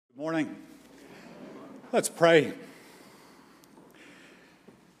Morning. Let's pray.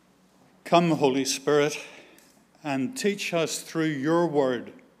 Come, Holy Spirit, and teach us through your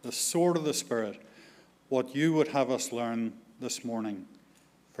word, the sword of the Spirit, what you would have us learn this morning.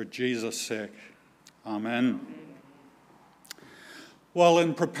 For Jesus' sake. Amen. Well,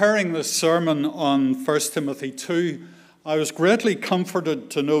 in preparing this sermon on 1 Timothy 2, I was greatly comforted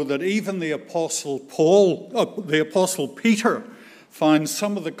to know that even the Apostle Peter found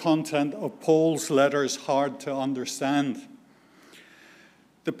some of the content of Paul's letters hard to understand.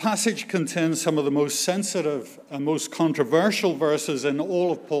 The passage contains some of the most sensitive and most controversial verses in all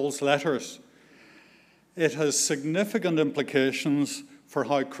of Paul's letters. It has significant implications for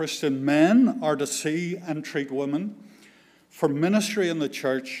how Christian men are to see and treat women, for ministry in the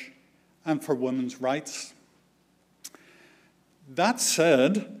church, and for women's rights. That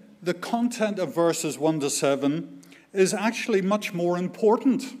said, the content of verses 1 to 7 is actually much more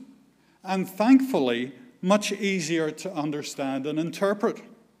important and, thankfully, much easier to understand and interpret.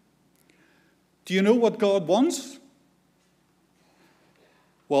 Do you know what God wants?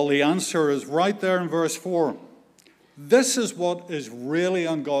 Well, the answer is right there in verse 4. This is what is really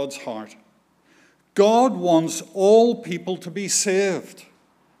on God's heart. God wants all people to be saved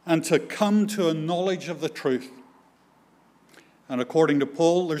and to come to a knowledge of the truth. And according to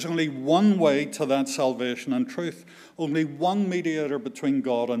Paul, there's only one way to that salvation and truth, only one mediator between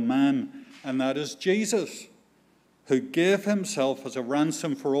God and man, and that is Jesus, who gave himself as a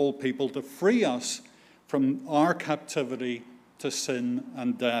ransom for all people to free us from our captivity to sin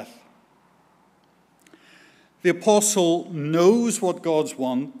and death. The apostle knows what God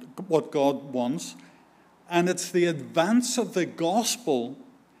wants, and it's the advance of the gospel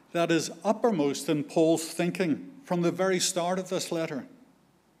that is uppermost in Paul's thinking from the very start of this letter.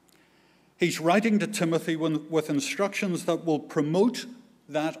 He's writing to Timothy with instructions that will promote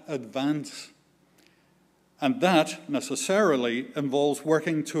that advance. And that necessarily involves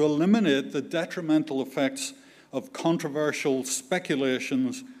working to eliminate the detrimental effects of controversial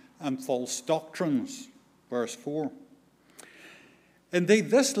speculations and false doctrines. Verse 4. Indeed,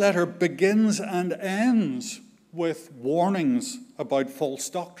 this letter begins and ends with warnings about false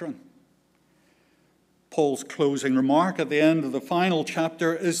doctrine. Paul's closing remark at the end of the final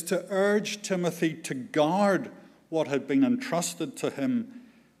chapter is to urge Timothy to guard what had been entrusted to him,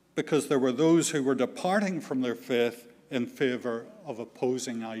 because there were those who were departing from their faith in favor of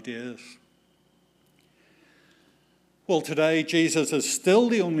opposing ideas. Well, today, Jesus is still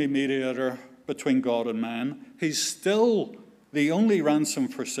the only mediator between God and man. He's still the only ransom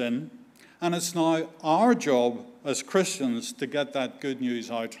for sin, and it's now our job as Christians to get that good news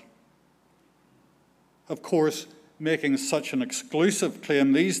out. Of course, making such an exclusive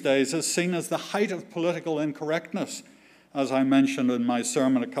claim these days is seen as the height of political incorrectness, as I mentioned in my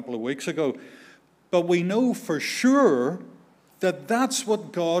sermon a couple of weeks ago. But we know for sure that that's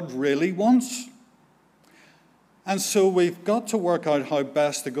what God really wants. And so we've got to work out how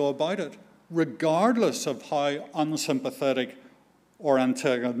best to go about it, regardless of how unsympathetic or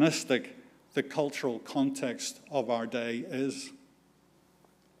antagonistic the cultural context of our day is.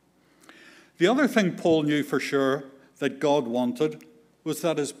 The other thing Paul knew for sure that God wanted was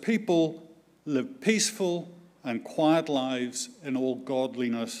that his people live peaceful and quiet lives in all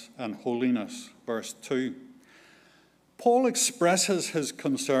godliness and holiness. Verse 2. Paul expresses his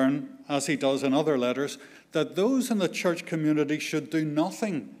concern, as he does in other letters, that those in the church community should do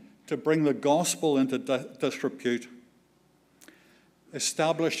nothing to bring the gospel into disrepute.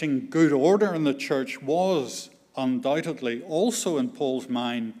 Establishing good order in the church was undoubtedly also in Paul's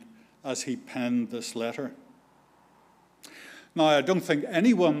mind as he penned this letter. Now, I don't think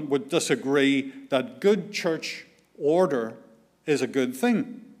anyone would disagree that good church order is a good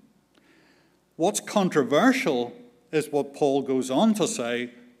thing. What's controversial is what Paul goes on to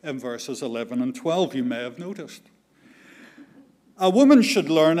say in verses 11 and 12, you may have noticed. A woman should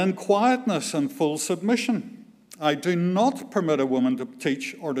learn in quietness and full submission. I do not permit a woman to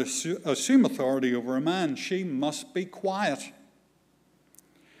teach or to assume authority over a man. She must be quiet.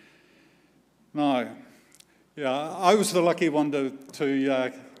 Now, I was the lucky one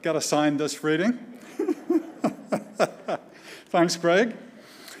to get assigned this reading. Thanks, Greg.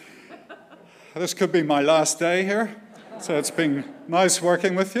 This could be my last day here, so it's been nice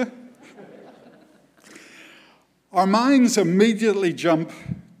working with you. Our minds immediately jump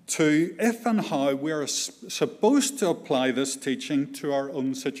to if and how we're supposed to apply this teaching to our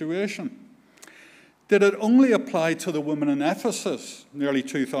own situation. Did it only apply to the women in Ephesus nearly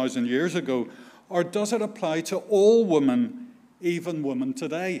 2,000 years ago, or does it apply to all women, even women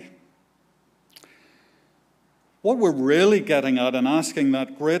today? What we're really getting at in asking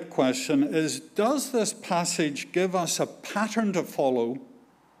that great question is, does this passage give us a pattern to follow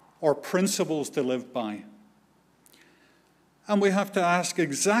or principles to live by? And we have to ask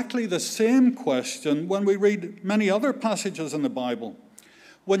exactly the same question when we read many other passages in the Bible.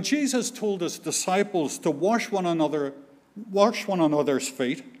 When Jesus told his disciples to wash one another's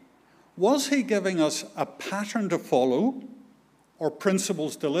feet, was he giving us a pattern to follow or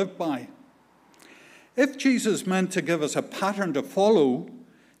principles to live by? If Jesus meant to give us a pattern to follow,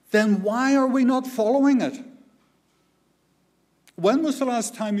 then why are we not following it? When was the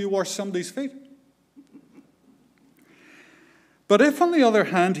last time you washed somebody's feet? But if, on the other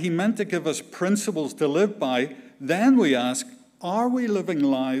hand, he meant to give us principles to live by, then we ask, are we living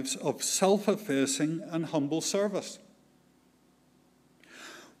lives of self-effacing and humble service?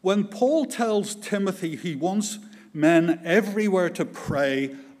 When Paul tells Timothy he wants men everywhere to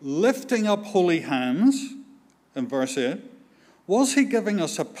pray, lifting up holy hands, in verse 8, was he giving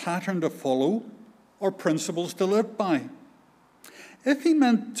us a pattern to follow or principles to live by? If he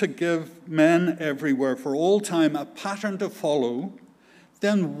meant to give men everywhere for all time a pattern to follow,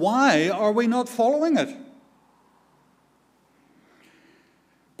 then why are we not following it?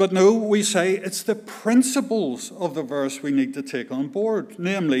 But no, we say it's the principles of the verse we need to take on board,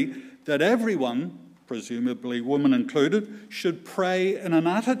 namely that everyone, presumably women included, should pray in an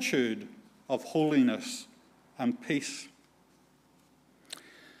attitude of holiness and peace.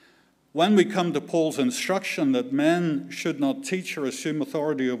 When we come to Paul's instruction that men should not teach or assume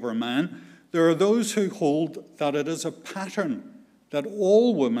authority over a man, there are those who hold that it is a pattern that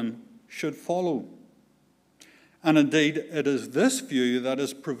all women should follow. And indeed, it is this view that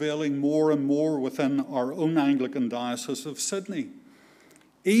is prevailing more and more within our own Anglican Diocese of Sydney,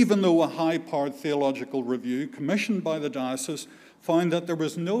 even though a high-powered theological review commissioned by the diocese found that there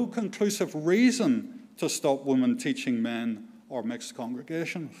was no conclusive reason to stop women teaching men or mixed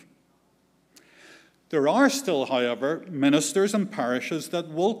congregations. There are still, however, ministers and parishes that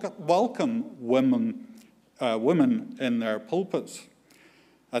welcome women in their pulpits.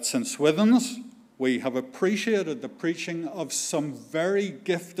 At St. Swithin's, we have appreciated the preaching of some very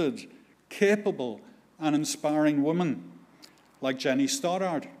gifted, capable, and inspiring women, like Jenny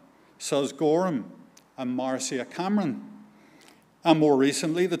Stoddard, Suz Gorham, and Marcia Cameron, and more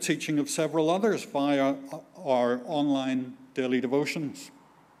recently, the teaching of several others via our online daily devotions.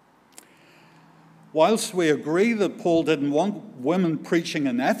 Whilst we agree that Paul didn't want women preaching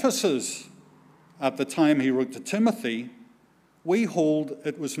in Ephesus at the time he wrote to Timothy, we hold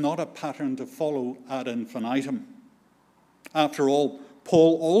it was not a pattern to follow ad infinitum. After all,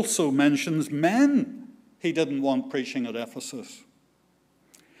 Paul also mentions men he didn't want preaching at Ephesus.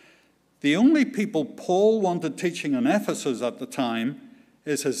 The only people Paul wanted teaching in Ephesus at the time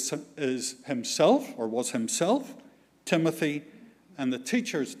is himself, Timothy, and the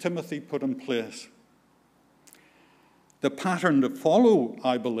teachers Timothy put in place. The pattern to follow,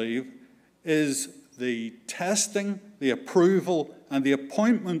 I believe, is the testing, the approval, and the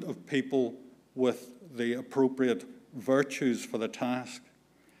appointment of people with the appropriate virtues for the task,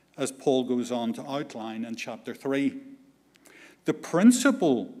 as Paul goes on to outline in chapter 3. The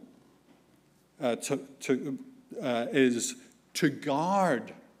principle is to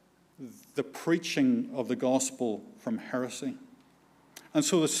guard the preaching of the gospel from heresy. And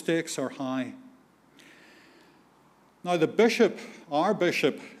so the stakes are high. Now the bishop, our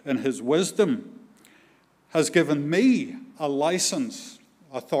bishop, in his wisdom, has given me a license,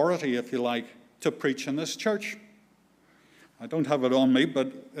 authority, if you like, to preach in this church. I don't have it on me,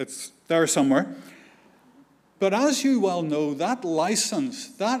 but it's there somewhere. But as you well know, that license,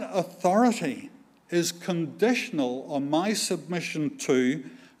 that authority, is conditional on my submission to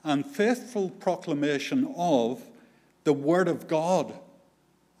and faithful proclamation of the Word of God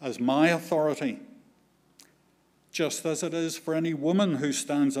as my authority, just as it is for any woman who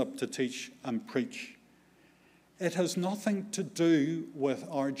stands up to teach and preach. It has nothing to do with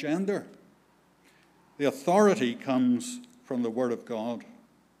our gender. The authority comes from the Word of God.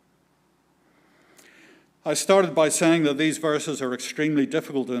 I started by saying that these verses are extremely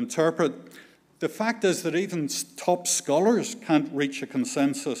difficult to interpret. The fact is that even top scholars can't reach a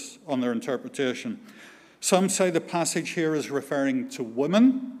consensus on their interpretation. Some say the passage here is referring to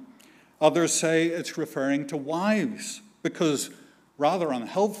women. Others say it's referring to wives, because rather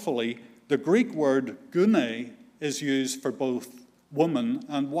unhelpfully, the Greek word gune is used for both woman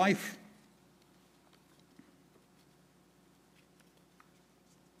and wife.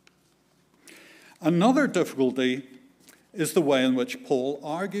 Another difficulty is the way in which Paul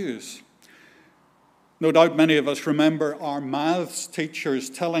argues. No doubt many of us remember our maths teachers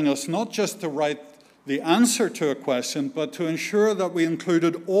telling us not just to write the answer to a question, but to ensure that we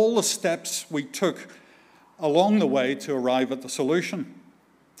included all the steps we took along the way to arrive at the solution.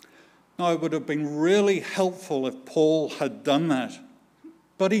 Now, it would have been really helpful if Paul had done that,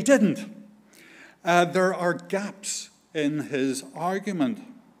 but he didn't. There are gaps in his argument.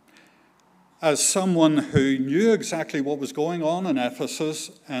 As someone who knew exactly what was going on in Ephesus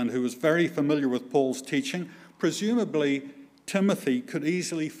and who was very familiar with Paul's teaching, presumably Timothy could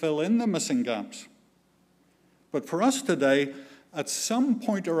easily fill in the missing gaps. But for us today, at some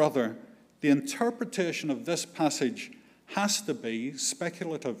point or other, the interpretation of this passage has to be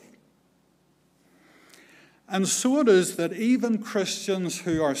speculative. And so it is that even Christians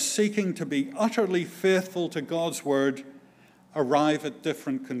who are seeking to be utterly faithful to God's word arrive at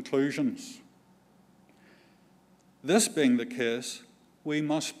different conclusions. This being the case, we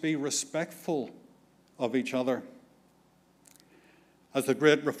must be respectful of each other. As the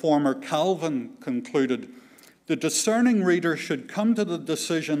great reformer Calvin concluded, the discerning reader should come to the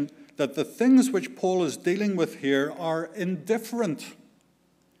decision that the things which Paul is dealing with here are indifferent,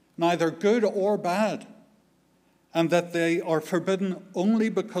 neither good or bad, and that they are forbidden only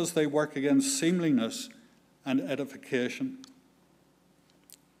because they work against seemliness and edification.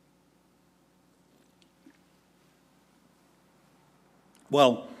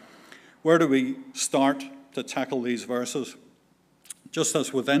 Well, where do we start to tackle these verses? Just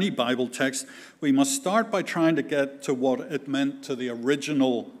as with any Bible text, we must start by trying to get to what it meant to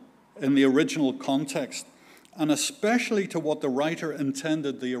in the original context, and especially to what the writer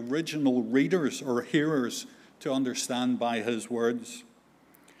intended the original readers or hearers to understand by his words.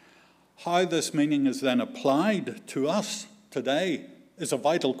 How this meaning is then applied to us today is a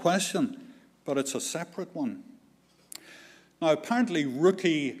vital question, but it's a separate one. Now, apparently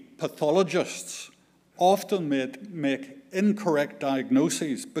rookie pathologists often make incorrect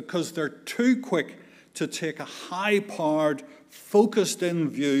diagnoses because they're too quick to take a high-powered, focused-in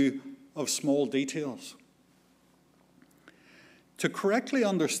view of small details. To correctly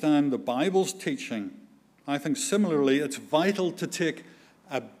understand the Bible's teaching, I think similarly it's vital to take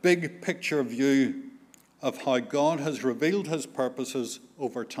a big picture view of how God has revealed his purposes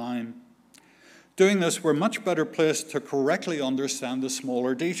over time. Doing this, we're much better placed to correctly understand the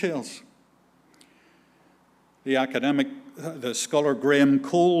smaller details. The scholar Graham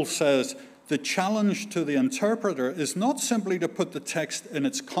Cole says, the challenge to the interpreter is not simply to put the text in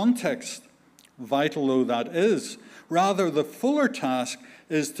its context, vital though that is. Rather, the fuller task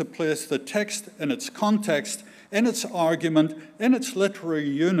is to place the text in its context, in its argument, in its literary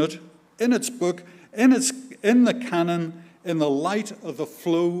unit, in its book, in the canon, in the light of the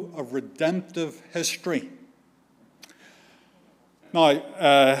flow of redemptive history. Now,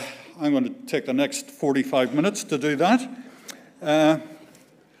 I'm going to take the next 45 minutes to do that.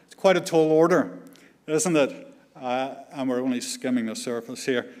 It's quite a tall order, isn't it? And we're only skimming the surface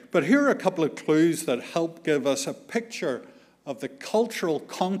here. But here are a couple of clues that help give us a picture of the cultural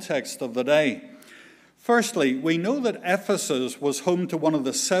context of the day. Firstly, we know that Ephesus was home to one of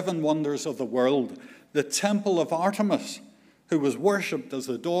the 7 wonders of the world, the Temple of Artemis, who was worshipped as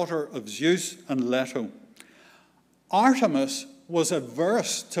the daughter of Zeus and Leto. Artemis was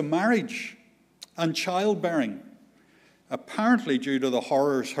averse to marriage and childbearing, apparently due to the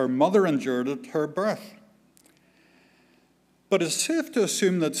horrors her mother endured at her birth. But it's safe to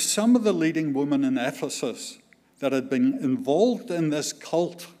assume that some of the leading women in Ephesus that had been involved in this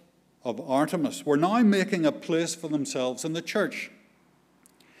cult of Artemis were now making a place for themselves in the church.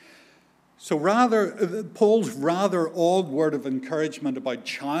 So Paul's rather odd word of encouragement about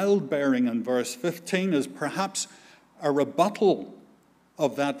childbearing in verse 15 is perhaps a rebuttal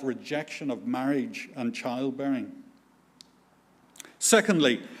of that rejection of marriage and childbearing.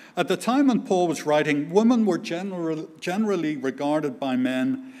 Secondly, at the time when Paul was writing, women were generally regarded by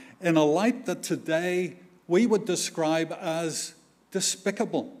men in a light that today we would describe as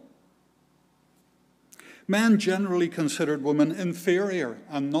despicable. Men generally considered women inferior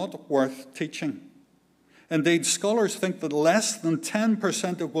and not worth teaching. Indeed, scholars think that less than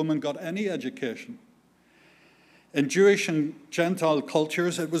 10% of women got any education. In Jewish and Gentile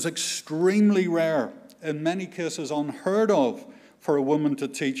cultures, it was extremely rare, in many cases unheard of, for a woman to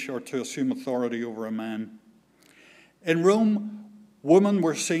teach or to assume authority over a man. In Rome, women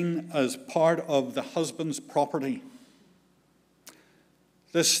were seen as part of the husband's property.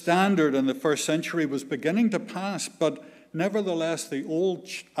 This standard in the first century was beginning to pass, but nevertheless the old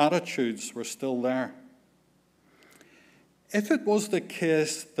attitudes were still there. If it was the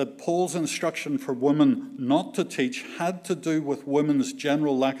case that Paul's instruction for women not to teach had to do with women's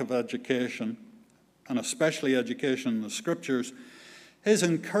general lack of education, and especially education in the scriptures, His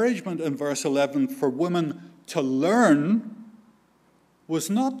encouragement in verse 11 for women to learn was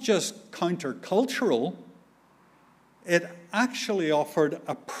not just countercultural, it actually offered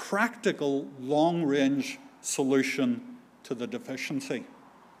a practical, long-range solution to the deficiency.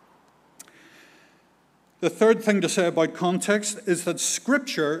 The third thing to say about context is that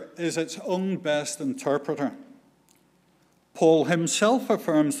Scripture is its own best interpreter. Paul himself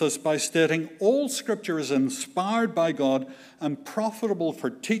affirms this by stating, all Scripture is inspired by God and profitable for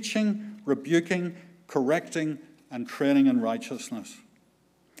teaching, rebuking, correcting, and training in righteousness.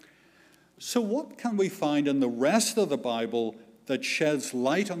 So what can we find in the rest of the Bible that sheds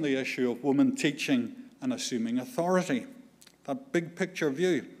light on the issue of women teaching and assuming authority? That big picture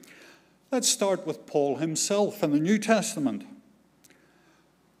view. Let's start with Paul himself in the New Testament.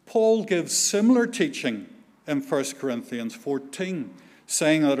 Paul gives similar teaching in 1 Corinthians 14,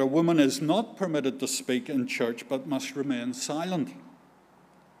 saying that a woman is not permitted to speak in church but must remain silent.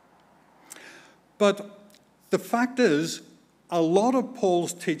 But the fact is, a lot of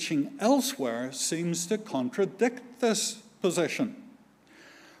Paul's teaching elsewhere seems to contradict this position.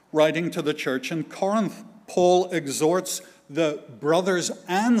 Writing to the church in Corinth, Paul exhorts the brothers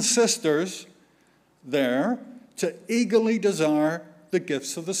and sisters there to eagerly desire the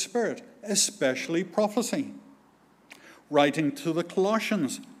gifts of the Spirit, especially prophecy. Writing to the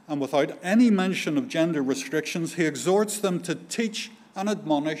Colossians, and without any mention of gender restrictions, he exhorts them to teach and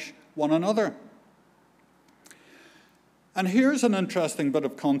admonish one another. And here's an interesting bit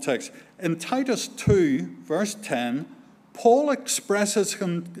of context. In Titus 2, verse 10, Paul expresses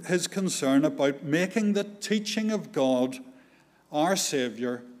his concern about making the teaching of God, our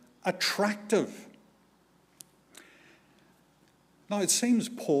Saviour, attractive. Now, it seems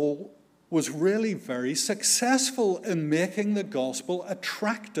Paul was really very successful in making the gospel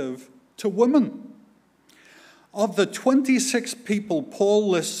attractive to women. Of the 26 people Paul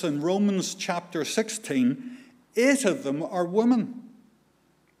lists in Romans chapter 16, 8 of them are women,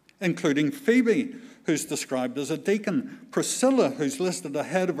 including Phoebe, who's described as a deacon, Priscilla, who's listed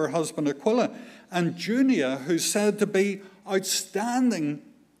ahead of her husband Aquila, and Junia, who's said to be outstanding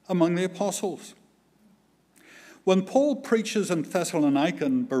among the apostles. When Paul preaches in Thessalonica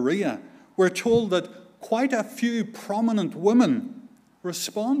and Berea, we're told that quite a few prominent women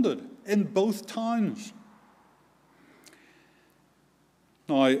responded in both towns.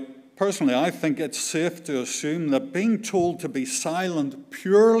 Now, personally, I think it's safe to assume that being told to be silent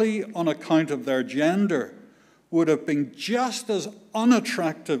purely on account of their gender would have been just as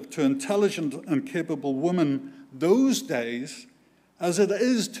unattractive to intelligent and capable women those days as it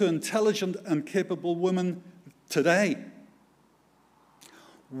is to intelligent and capable women today.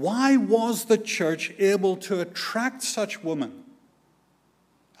 Why was the church able to attract such women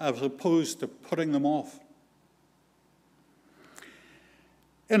as opposed to putting them off?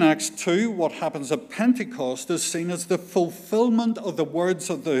 In Acts 2, what happens at Pentecost is seen as the fulfillment of the words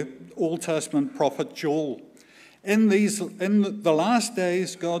of the Old Testament prophet Joel. In the last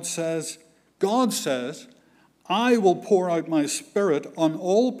days, God says, I will pour out my Spirit on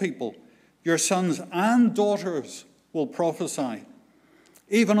all people. Your sons and daughters will prophesy.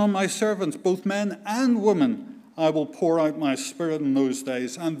 Even on my servants, both men and women, I will pour out my Spirit in those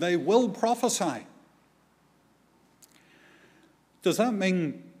days, and they will prophesy. Does that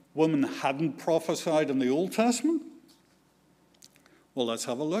mean women hadn't prophesied in the Old Testament? Well, let's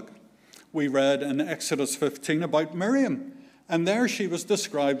have a look. We read in Exodus 15 about Miriam, and there she was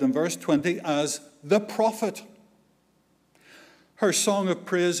described in verse 20 as the prophet. Her song of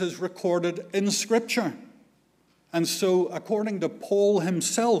praise is recorded in Scripture. And so, according to Paul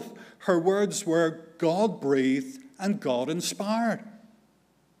himself, her words were God-breathed and God-inspired.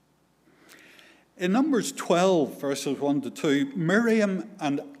 In Numbers 12, verses 1 to 2, Miriam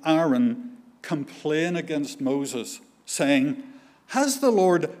and Aaron complain against Moses, saying, has the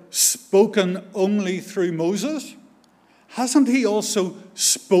Lord spoken only through Moses? Hasn't he also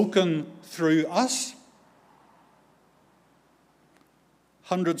spoken through us?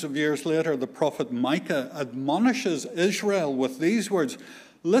 Hundreds of years later, the prophet Micah admonishes Israel with these words,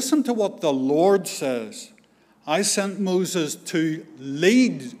 listen to what the Lord says. I sent Moses to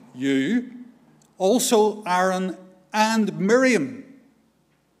lead you, also Aaron and Miriam.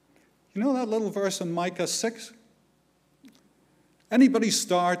 You know that little verse in Micah 6? Anybody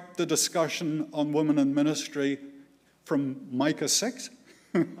start the discussion on women in ministry from Micah 6?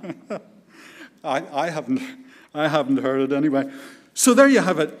 I haven't heard it anyway. So there you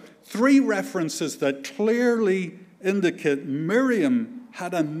have it. 3 references that clearly indicate Miriam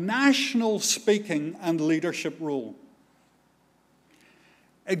had a national speaking and leadership role.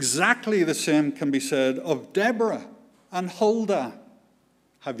 Exactly the same can be said of Deborah and Huldah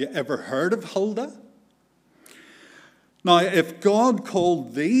Have you ever heard of Huldah? Now, if God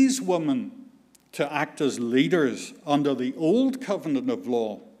called these women to act as leaders under the old covenant of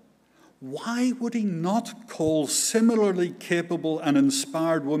law, why would he not call similarly capable and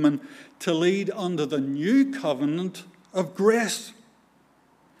inspired women to lead under the new covenant of grace?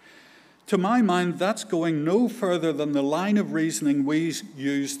 To my mind, that's going no further than the line of reasoning we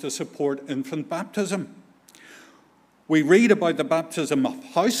use to support infant baptism. We read about the baptism of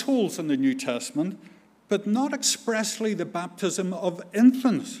households in the New Testament, but not expressly the baptism of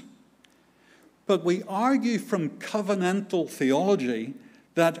infants. But we argue from covenantal theology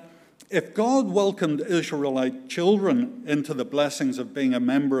that if God welcomed Israelite children into the blessings of being a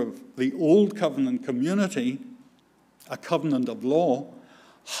member of the Old Covenant community, a covenant of law,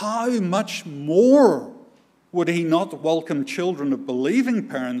 how much more would he not welcome children of believing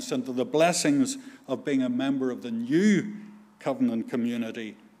parents into the blessings of being a member of the new covenant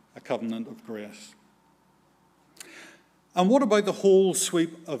community, a covenant of grace? And what about the whole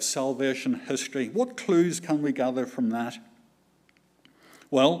sweep of salvation history? What clues can we gather from that?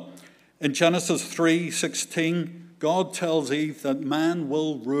 Well, in Genesis 3:16, God tells Eve that man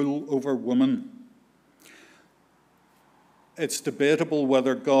will rule over woman. It's debatable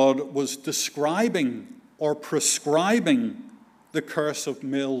whether God was describing or prescribing the curse of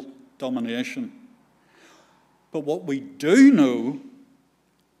male domination. But what we do know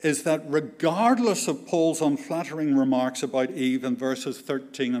is that regardless of Paul's unflattering remarks about Eve in verses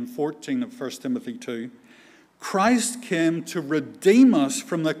 13 and 14 of 1 Timothy 2, Christ came to redeem us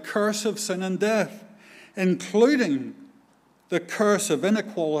from the curse of sin and death, including the curse of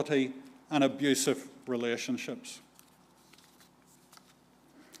inequality and abusive relationships.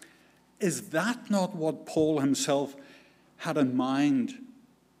 Is that not what Paul himself had in mind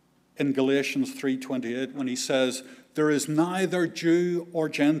in Galatians 3:28 when he says, "There is neither Jew or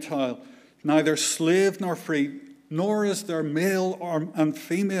Gentile, neither slave nor free, nor is there male and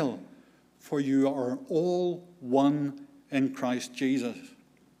female, for you are all one in Christ Jesus"?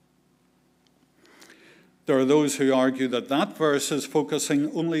 There are those who argue that that verse is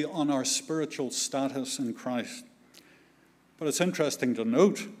focusing only on our spiritual status in Christ. But it's interesting to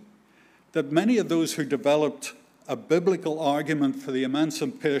note that many of those who developed a biblical argument for the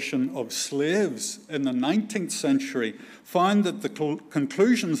emancipation of slaves in the 19th century found that the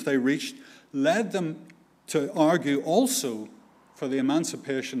conclusions they reached led them to argue also for the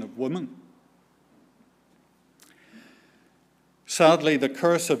emancipation of women. Sadly, the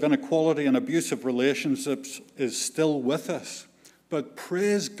curse of inequality and abusive relationships is still with us. But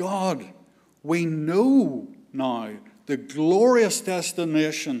praise God, we know now the glorious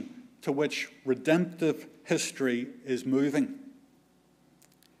destination to which redemptive history is moving.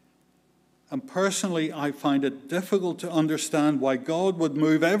 And personally, I find it difficult to understand why God would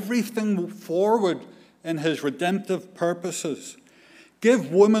move everything forward in his redemptive purposes.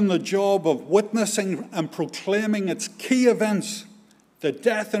 Give women the job of witnessing and proclaiming its key events, the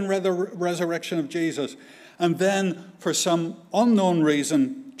death and resurrection of Jesus, and then, for some unknown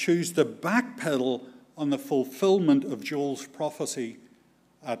reason, choose to backpedal on the fulfillment of Joel's prophecy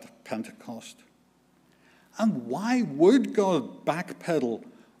at Pentecost. And why would God backpedal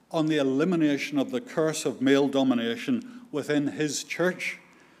on the elimination of the curse of male domination within his church,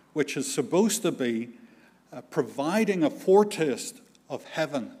 which is supposed to be providing a foretaste of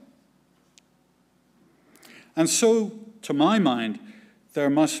heaven? And so, to my mind, there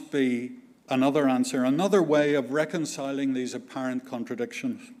must be another answer, another way of reconciling these apparent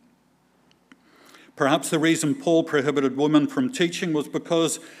contradictions. Perhaps the reason Paul prohibited women from teaching was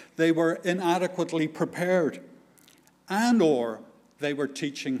because they were inadequately prepared and/or they were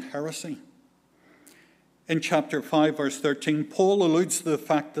teaching heresy. In chapter 5, verse 13, Paul alludes to the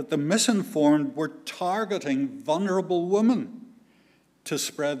fact that the misinformed were targeting vulnerable women to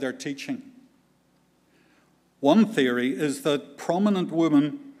spread their teaching. One theory is that prominent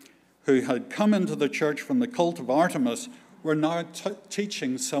women who had come into the church from the cult of Artemis were now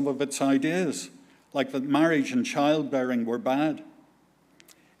teaching some of its ideas, like that marriage and childbearing were bad.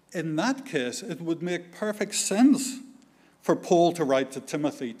 In that case, it would make perfect sense for Paul to write to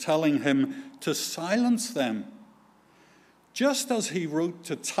Timothy, telling him to silence them, just as he wrote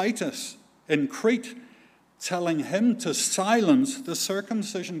to Titus in Crete, telling him to silence the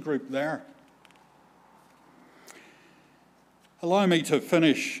circumcision group there. Allow me to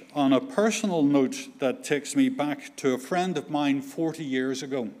finish on a personal note that takes me back to a friend of mine 40 years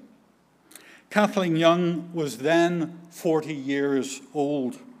ago. Kathleen Young was then 40 years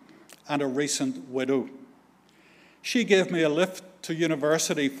old and a recent widow. She gave me a lift to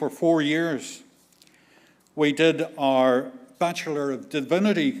university for 4 years. We did our Bachelor of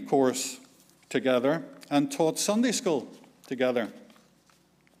Divinity course together and taught Sunday school together.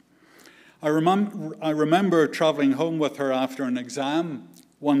 I remember traveling home with her after an exam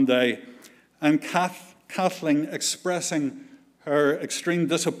one day, and Kathleen expressing her extreme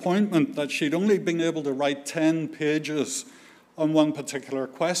disappointment that she'd only been able to write 10 pages on one particular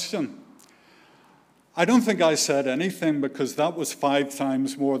question. I don't think I said anything, because that was 5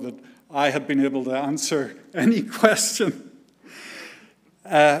 times more than I had been able to answer any question.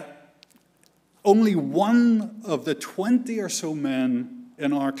 Only one of the 20 or so men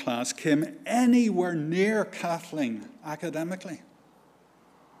in our class came anywhere near Kathleen academically.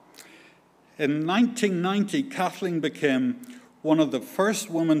 In 1990, Kathleen became one of the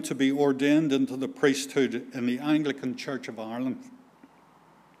first women to be ordained into the priesthood in the Anglican Church of Ireland.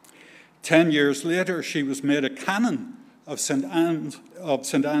 10 years later, she was made a canon of St.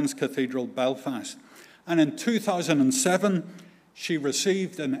 Anne's Cathedral, Belfast. And in 2007, she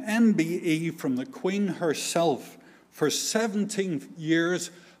received an MBE from the Queen herself for 17 years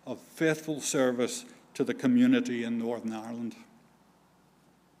of faithful service to the community in Northern Ireland.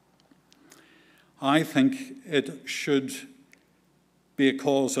 I think it should be a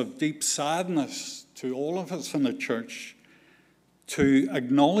cause of deep sadness to all of us in the church to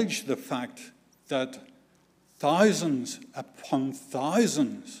acknowledge the fact that thousands upon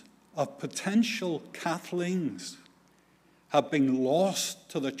thousands of potential Kathleens have been lost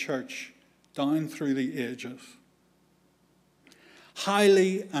to the church down through the ages.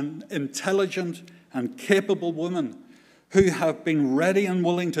 Highly and intelligent and capable women who have been ready and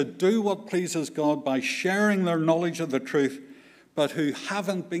willing to do what pleases God by sharing their knowledge of the truth, but who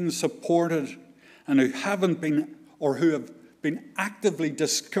haven't been supported and who have been actively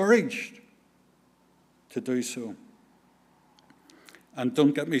discouraged to do so. And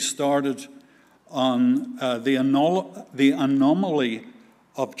don't get me started on the anomaly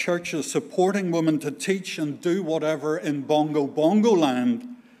of churches supporting women to teach and do whatever in bongo land,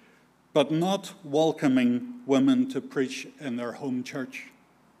 but not welcoming women to preach in their home church.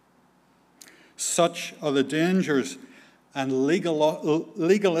 Such are the dangers and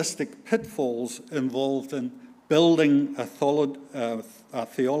legalistic pitfalls involved in building a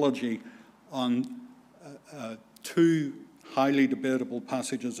theology on 2 highly debatable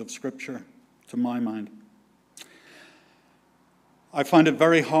passages of Scripture, to my mind. I find it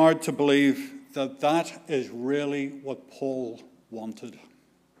very hard to believe that that is really what Paul wanted.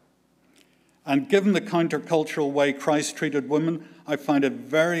 And given the countercultural way Christ treated women, I find it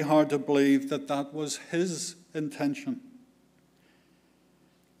very hard to believe that that was his intention.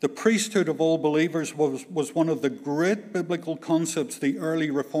 The priesthood of all believers was one of the great biblical concepts the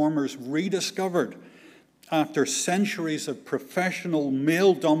early reformers rediscovered after centuries of professional,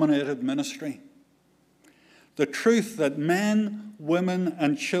 male-dominated ministry. The truth that men, women,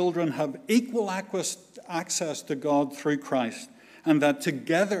 and children have equal access to God through Christ, and that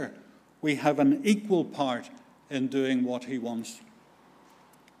together we have an equal part in doing what he wants.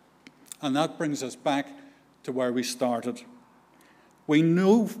 And that brings us back to where we started. We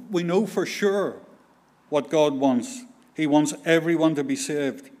know for sure what God wants. He wants everyone to be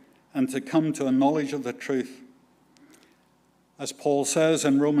saved and to come to a knowledge of the truth. As Paul says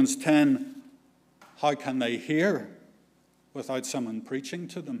in Romans 10, how can they hear without someone preaching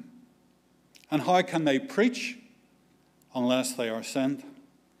to them? And how can they preach unless they are sent?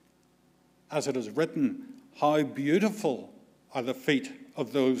 As it is written, how beautiful are the feet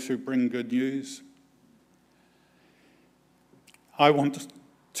of those who bring good news. I want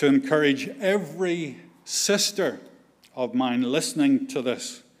to encourage every sister of mine listening to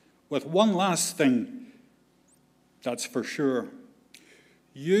this with one last thing that's for sure.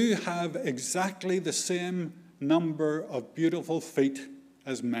 You have exactly the same number of beautiful feet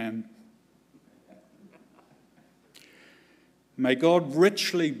as men. May God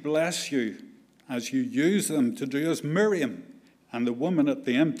richly bless you as you use them to do as Miriam and the woman at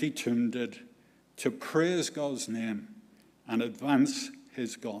the empty tomb did, to praise God's name and advance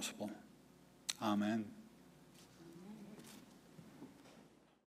his gospel. Amen.